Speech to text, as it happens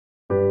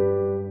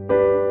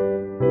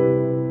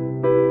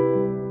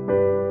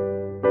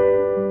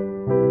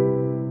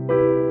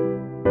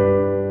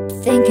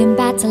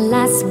to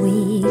last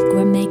week.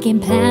 We're making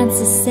plans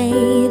to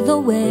save the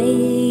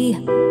way.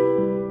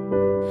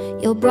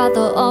 Your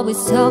brother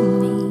always told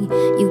me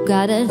you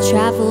gotta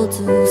travel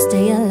to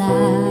stay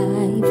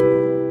alive.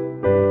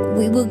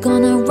 We were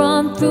gonna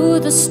run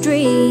through the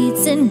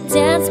streets and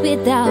dance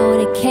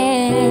without a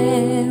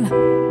care.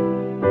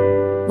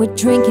 We're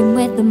drinking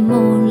with the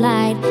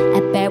moonlight. I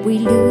bet we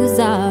lose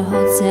our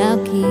hotel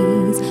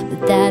keys.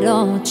 But that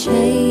all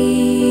changed.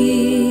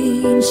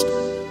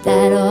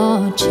 That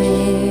all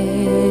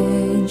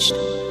changed.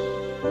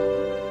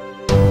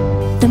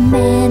 The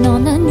man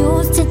on the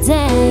news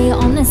today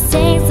only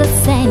sings the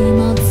same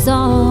old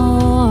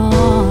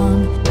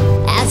song.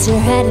 As you're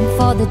heading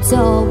for the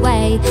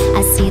doorway,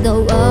 I see the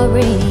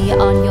worry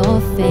on your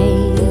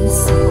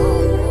face.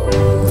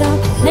 The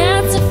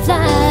plans to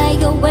fly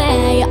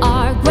away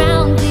are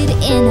grounded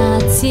in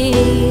our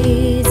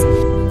tears.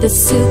 The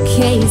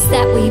suitcase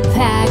that we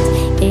packed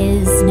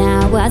is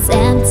now as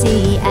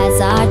empty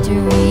as our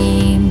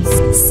dreams.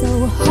 So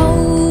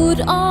hold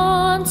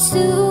on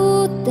to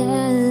the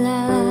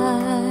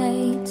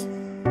light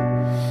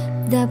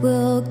that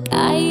will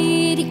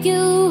guide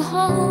you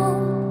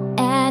home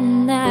at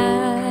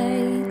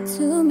night.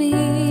 To me,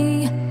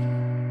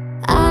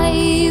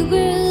 I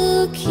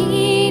will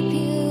keep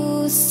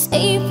you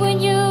safe when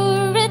you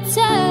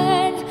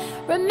return.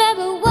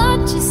 Remember what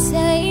you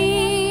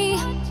say.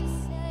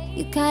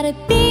 You gotta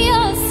be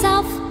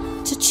yourself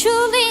to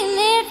truly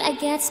live. I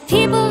guess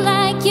people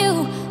like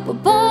you were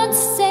born to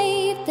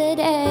save the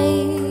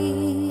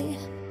day.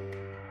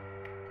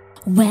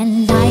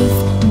 When life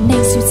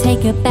makes you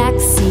take a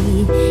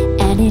backseat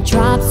and it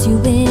drops you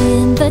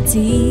in the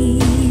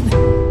deep,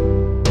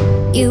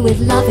 you would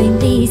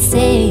lovingly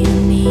say to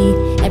me,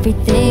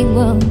 everything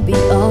will be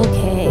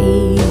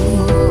okay.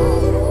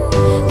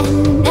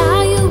 And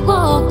now you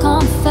walk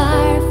on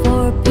fire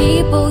for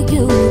people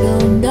you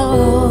don't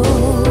know.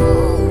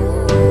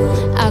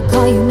 I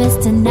call you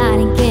Mr.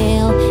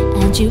 Nightingale,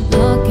 and you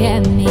look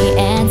at me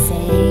and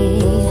say,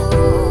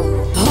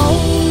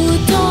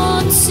 hold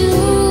on to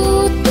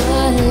the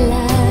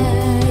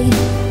light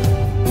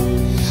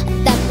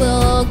that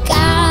will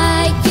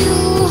guide you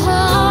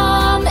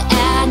home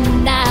at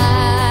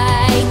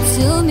night.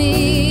 To me,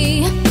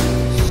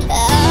 I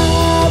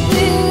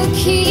will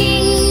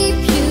keep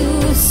you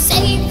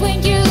safe when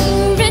you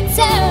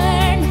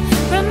return.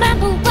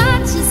 Remember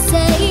what you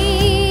say.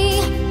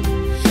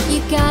 You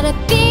gotta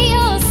be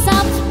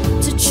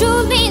to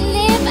truly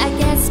live. I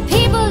guess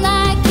people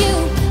like you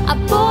are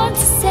born to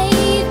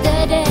save the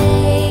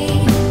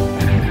day.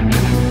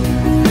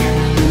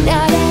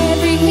 Not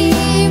every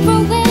hero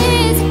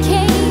wears a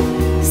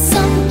cape,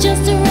 some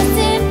just dress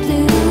in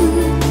blue.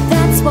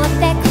 That's what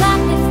they're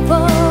clapping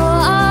for,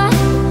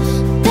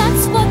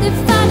 that's what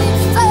they're fighting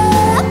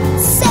for.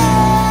 So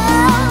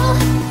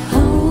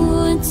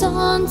hold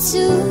on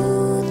to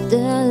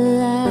the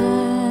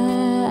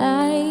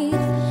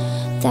light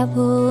that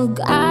will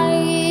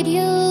guide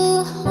you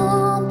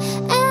home.